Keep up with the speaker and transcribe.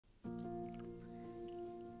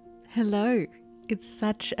Hello, it's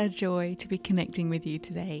such a joy to be connecting with you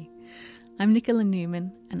today. I'm Nicola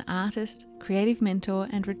Newman, an artist, creative mentor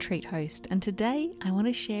and retreat host, and today I want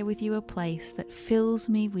to share with you a place that fills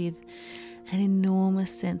me with an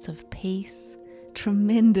enormous sense of peace,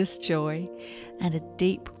 tremendous joy and a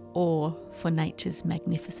deep awe for nature's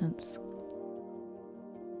magnificence.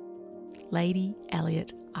 Lady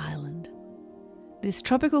Elliot Island. This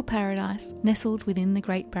tropical paradise, nestled within the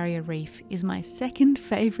Great Barrier Reef, is my second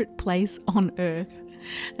favourite place on Earth.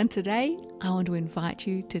 And today, I want to invite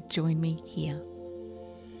you to join me here.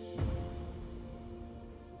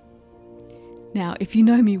 Now, if you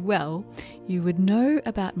know me well, you would know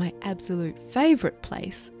about my absolute favourite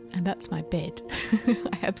place, and that's my bed.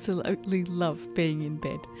 I absolutely love being in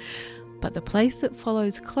bed. But the place that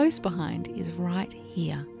follows close behind is right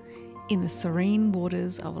here, in the serene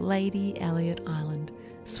waters of Lady Elliot Island,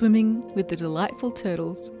 swimming with the delightful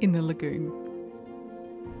turtles in the lagoon.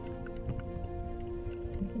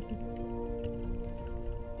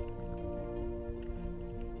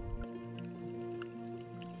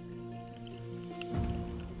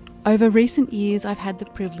 Over recent years, I've had the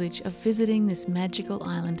privilege of visiting this magical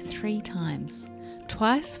island 3 times,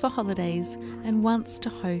 twice for holidays and once to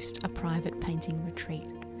host a private painting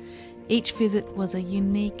retreat. Each visit was a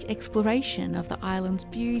unique exploration of the island's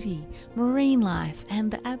beauty, marine life,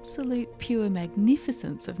 and the absolute pure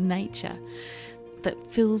magnificence of nature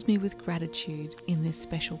that fills me with gratitude in this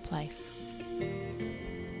special place.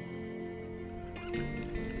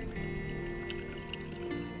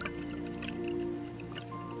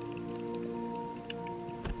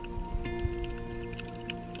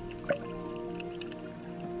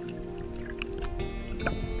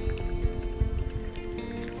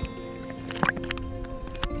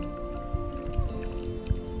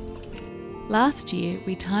 Last year,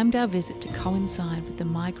 we timed our visit to coincide with the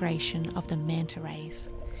migration of the manta rays.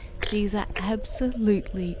 These are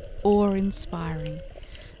absolutely awe-inspiring.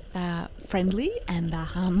 They're friendly and they're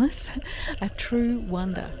harmless, a true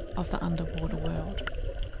wonder of the underwater world.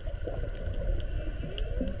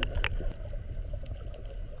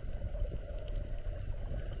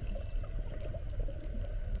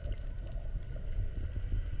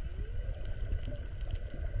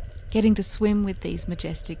 Getting to swim with these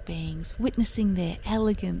majestic beings, witnessing their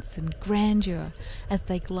elegance and grandeur as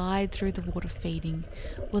they glide through the water feeding,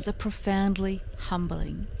 was a profoundly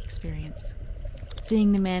humbling experience.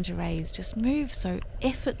 Seeing the manta rays just move so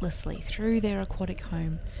effortlessly through their aquatic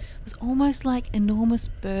home was almost like enormous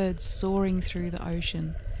birds soaring through the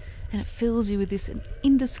ocean, and it fills you with this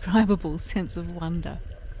indescribable sense of wonder.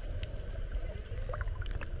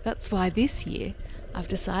 That's why this year, I've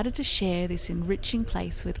decided to share this enriching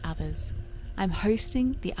place with others. I'm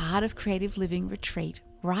hosting the Art of Creative Living retreat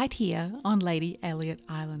right here on Lady Elliot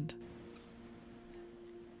Island.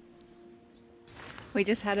 We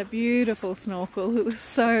just had a beautiful snorkel. It was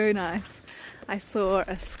so nice. I saw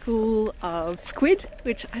a school of squid,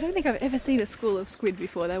 which I don't think I've ever seen a school of squid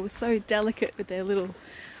before. They were so delicate with their little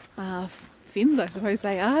fins, I suppose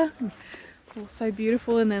they are. All so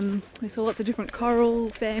beautiful, and then we saw lots of different coral,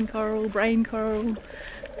 fan coral, brain coral,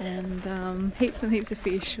 and heaps and heaps of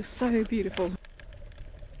fish. It was so beautiful.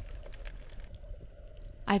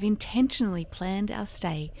 I've intentionally planned our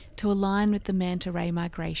stay to align with the manta ray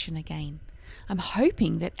migration again. I'm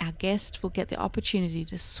hoping that our guest will get the opportunity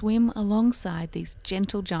to swim alongside these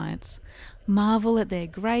gentle giants, marvel at their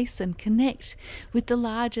grace and connect with the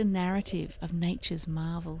larger narrative of nature's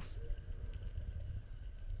marvels.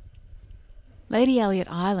 Lady Elliot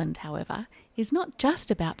Island, however, is not just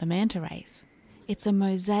about the manta rays. It's a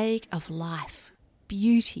mosaic of life,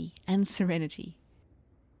 beauty and serenity.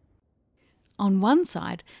 On one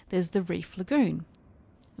side, there's the reef lagoon.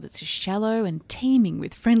 It's shallow and teeming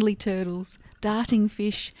with friendly turtles, darting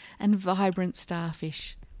fish and vibrant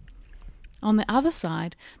starfish. On the other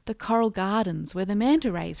side, the coral gardens where the manta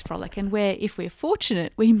rays frolic and where, if we're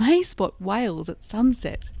fortunate, we may spot whales at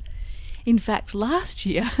sunset. In fact, last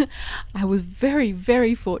year, I was very,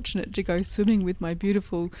 very fortunate to go swimming with my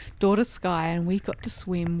beautiful daughter Sky, and we got to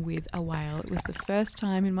swim with a whale. It was the first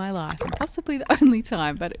time in my life, and possibly the only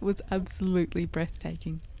time, but it was absolutely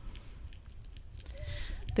breathtaking.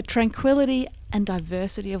 The tranquility and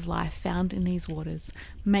diversity of life found in these waters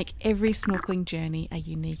make every snorkelling journey a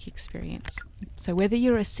unique experience. So whether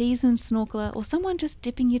you're a seasoned snorkeler or someone just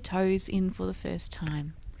dipping your toes in for the first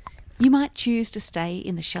time, you might choose to stay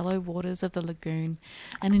in the shallow waters of the lagoon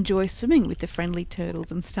and enjoy swimming with the friendly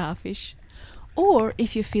turtles and starfish. Or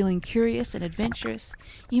if you're feeling curious and adventurous,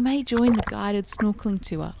 you may join the guided snorkelling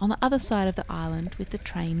tour on the other side of the island with the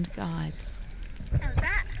trained guides. How's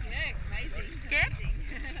that? Yeah, amazing. Scared?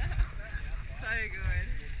 So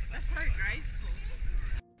good. so graceful.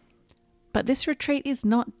 But this retreat is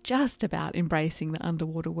not just about embracing the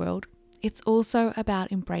underwater world. It's also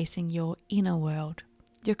about embracing your inner world,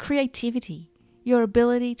 your creativity, your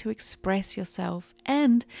ability to express yourself,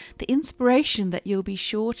 and the inspiration that you'll be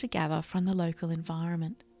sure to gather from the local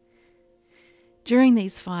environment. During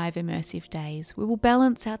these 5 immersive days, we will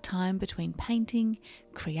balance our time between painting,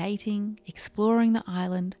 creating, exploring the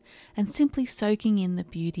island, and simply soaking in the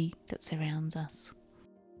beauty that surrounds us.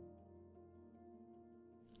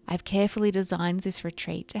 I've carefully designed this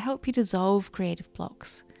retreat to help you dissolve creative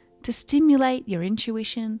blocks, to stimulate your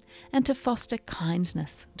intuition, and to foster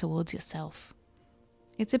kindness towards yourself.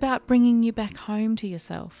 It's about bringing you back home to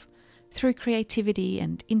yourself through creativity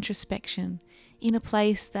and introspection in a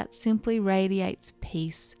place that simply radiates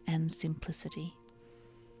peace and simplicity.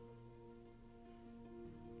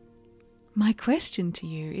 My question to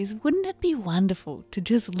you is, wouldn't it be wonderful to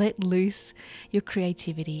just let loose your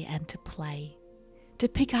creativity and to play? To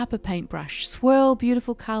pick up a paintbrush, swirl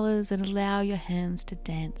beautiful colours and allow your hands to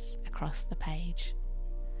dance across the page.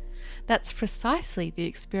 That's precisely the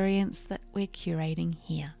experience that we're curating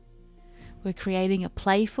here. We're creating a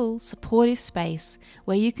playful, supportive space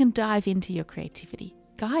where you can dive into your creativity,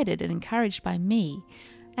 guided and encouraged by me,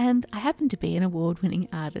 and I happen to be an award-winning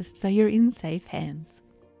artist, so you're in safe hands.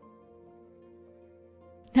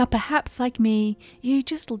 Now, perhaps like me, you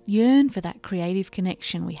just yearn for that creative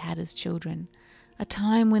connection we had as children, a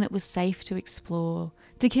time when it was safe to explore,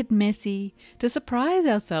 to get messy, to surprise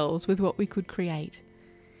ourselves with what we could create.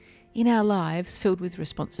 In our lives filled with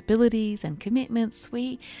responsibilities and commitments,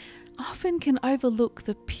 we often can overlook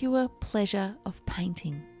the pure pleasure of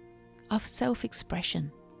painting, of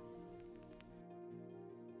self-expression.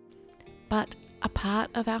 But a part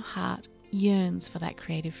of our heart yearns for that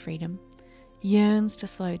creative freedom, yearns to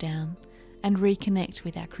slow down and reconnect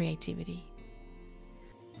with our creativity.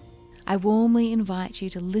 I warmly invite you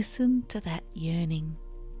to listen to that yearning.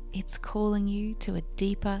 It's calling you to a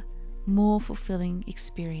deeper, more fulfilling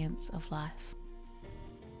experience of life.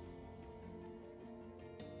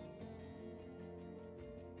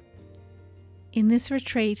 In this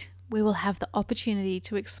retreat, we will have the opportunity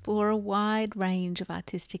to explore a wide range of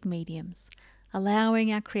artistic mediums,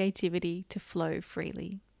 allowing our creativity to flow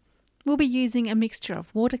freely. We'll be using a mixture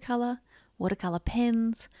of watercolour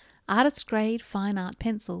pens, artist-grade fine art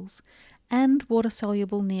pencils, and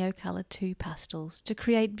water-soluble Neocolour 2 pastels to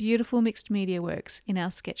create beautiful mixed media works in our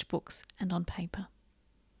sketchbooks and on paper.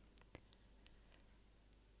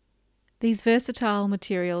 These versatile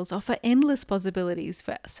materials offer endless possibilities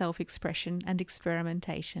for self-expression and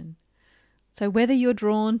experimentation. So whether you're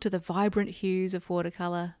drawn to the vibrant hues of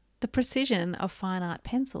watercolour, the precision of fine art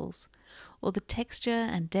pencils, or the texture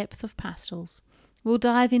and depth of pastels, we'll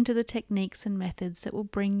dive into the techniques and methods that will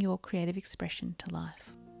bring your creative expression to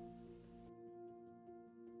life.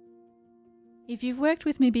 If you've worked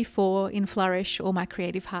with me before in Flourish or my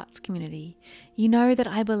Creative Hearts community, you know that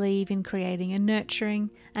I believe in creating a nurturing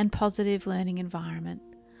and positive learning environment.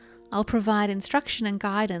 I'll provide instruction and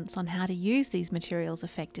guidance on how to use these materials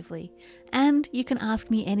effectively, and you can ask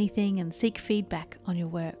me anything and seek feedback on your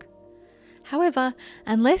work. However,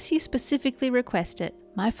 unless you specifically request it,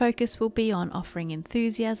 my focus will be on offering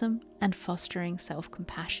enthusiasm and fostering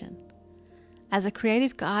self-compassion. As a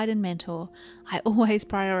creative guide and mentor, I always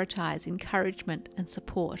prioritise encouragement and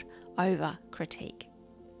support over critique.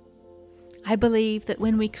 I believe that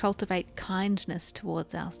when we cultivate kindness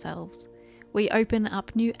towards ourselves, we open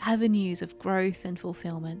up new avenues of growth and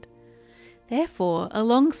fulfilment. Therefore,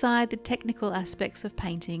 alongside the technical aspects of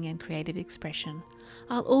painting and creative expression,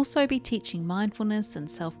 I'll also be teaching mindfulness and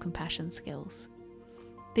self-compassion skills.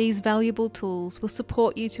 These valuable tools will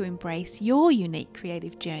support you to embrace your unique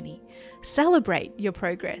creative journey, celebrate your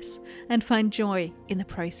progress, and find joy in the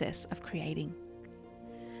process of creating.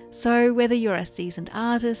 So whether you're a seasoned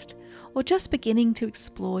artist or just beginning to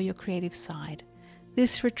explore your creative side,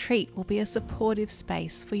 this retreat will be a supportive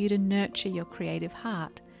space for you to nurture your creative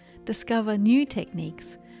heart, discover new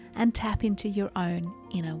techniques, and tap into your own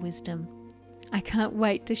inner wisdom. I can't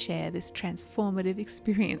wait to share this transformative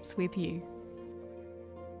experience with you.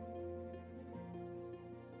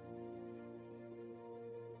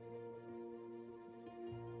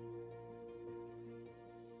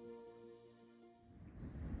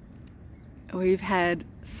 We've had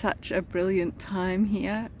such a brilliant time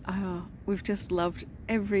here. We've just loved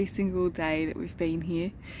every single day that we've been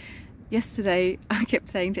here. Yesterday, I kept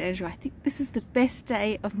saying to Andrew, I think this is the best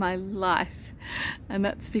day of my life. And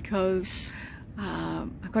that's because I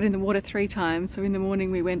got in the water 3 times. So in the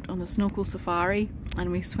morning we went on the snorkel safari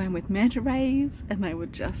and we swam with manta rays, and they were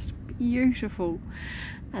just beautiful.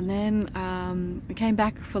 And then we came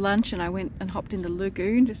back for lunch and I went and hopped in the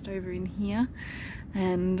lagoon just over in here,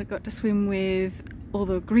 and I got to swim with all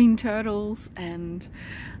the green turtles, and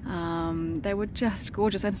they were just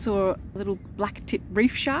gorgeous. And saw a little black-tip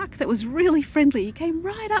reef shark that was really friendly. He came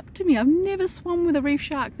right up to me. I've never swum with a reef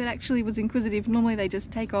shark that actually was inquisitive. Normally they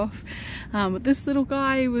just take off, but this little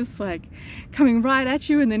guy was like coming right at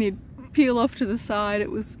you, and then he'd peel off to the side. It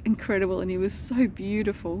was incredible, and he was so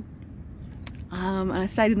beautiful. And I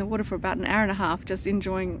stayed in the water for about an hour and a half just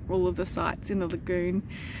enjoying all of the sights in the lagoon.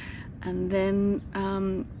 And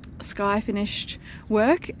then Sky finished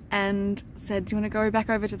work and said, do you want to go back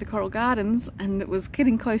over to the Coral Gardens? And it was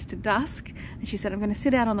getting close to dusk, and she said, I'm going to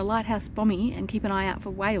sit out on the lighthouse bommy and keep an eye out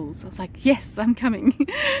for whales. I was like, yes, I'm coming.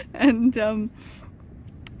 And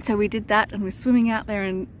so we did that, and we're swimming out there,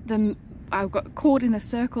 and then I got caught in the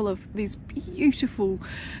circle of these beautiful,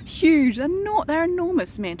 huge, they're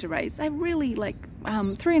enormous manta rays. They're really like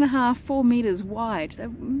 3.5, 4 meters wide. They're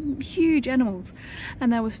huge animals,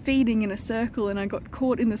 and they was feeding in a circle, and I got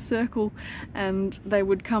caught in the circle, and they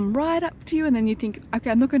would come right up to you, and then you think, okay,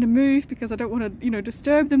 I'm not going to move because I don't want to,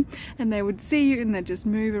 disturb them, and they would see you and they'd just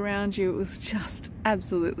move around you. It was just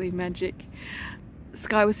absolutely magic.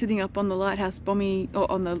 Sky was sitting up on the lighthouse bommy, or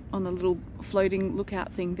on the little floating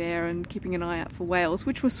lookout thing there, and keeping an eye out for whales,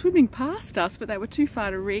 which were swimming past us, but they were too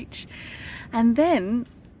far to reach. And then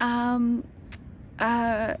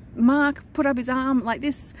Mark put up his arm like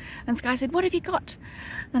this, and Sky said, what have you got?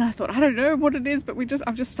 And I thought, I don't know what it is, but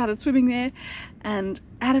I've just started swimming there, and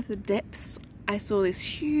out of the depths I saw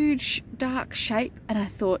this huge dark shape, and I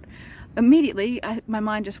thought immediately, my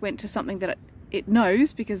mind just went to something that it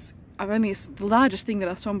knows, because the largest thing that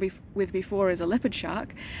I've swum with before is a leopard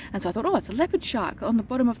shark, and so I thought, oh, it's a leopard shark on the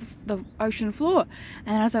bottom of the ocean floor.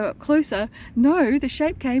 And as I got closer, no, the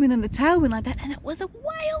shape came, and then the tail went like that, and it was a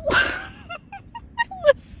whale.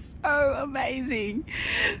 It was so amazing,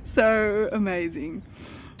 so amazing.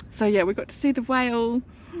 So yeah, we got to see the whale,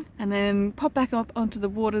 and then pop back up onto the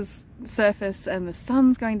water's surface, and the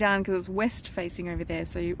sun's going down because it's west facing over there,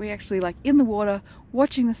 so we actually like in the water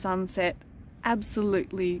watching the sunset.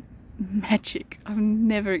 Absolutely magic. I've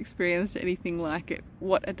never experienced anything like it.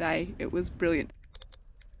 What a day. It was brilliant.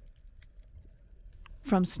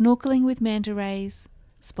 From snorkelling with manta rays,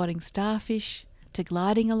 spotting starfish, to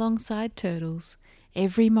gliding alongside turtles,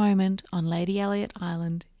 every moment on Lady Elliot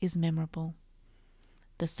Island is memorable.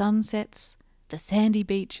 The sunsets, the sandy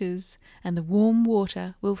beaches, and the warm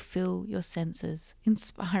water will fill your senses,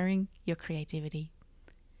 inspiring your creativity.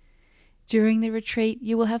 During the retreat,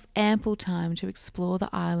 you will have ample time to explore the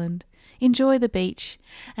island, enjoy the beach,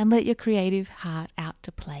 and let your creative heart out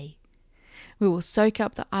to play. We will soak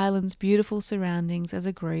up the island's beautiful surroundings as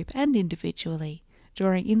a group and individually,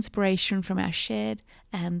 drawing inspiration from our shared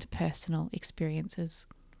and personal experiences.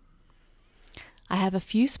 I have a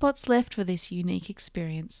few spots left for this unique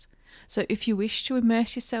experience, so if you wish to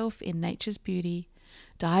immerse yourself in nature's beauty,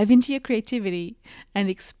 dive into your creativity, and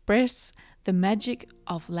express the magic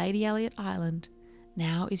of Lady Elliot Island,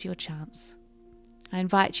 now is your chance. I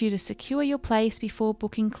invite you to secure your place before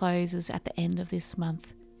booking closes at the end of this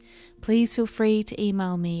month. Please feel free to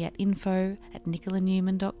email me at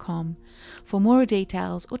info@nicolanewman.com for more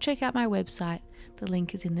details, or check out my website. The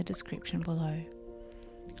link is in the description below.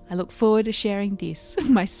 I look forward to sharing this,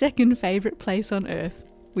 my second favourite place on earth,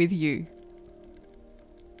 with you.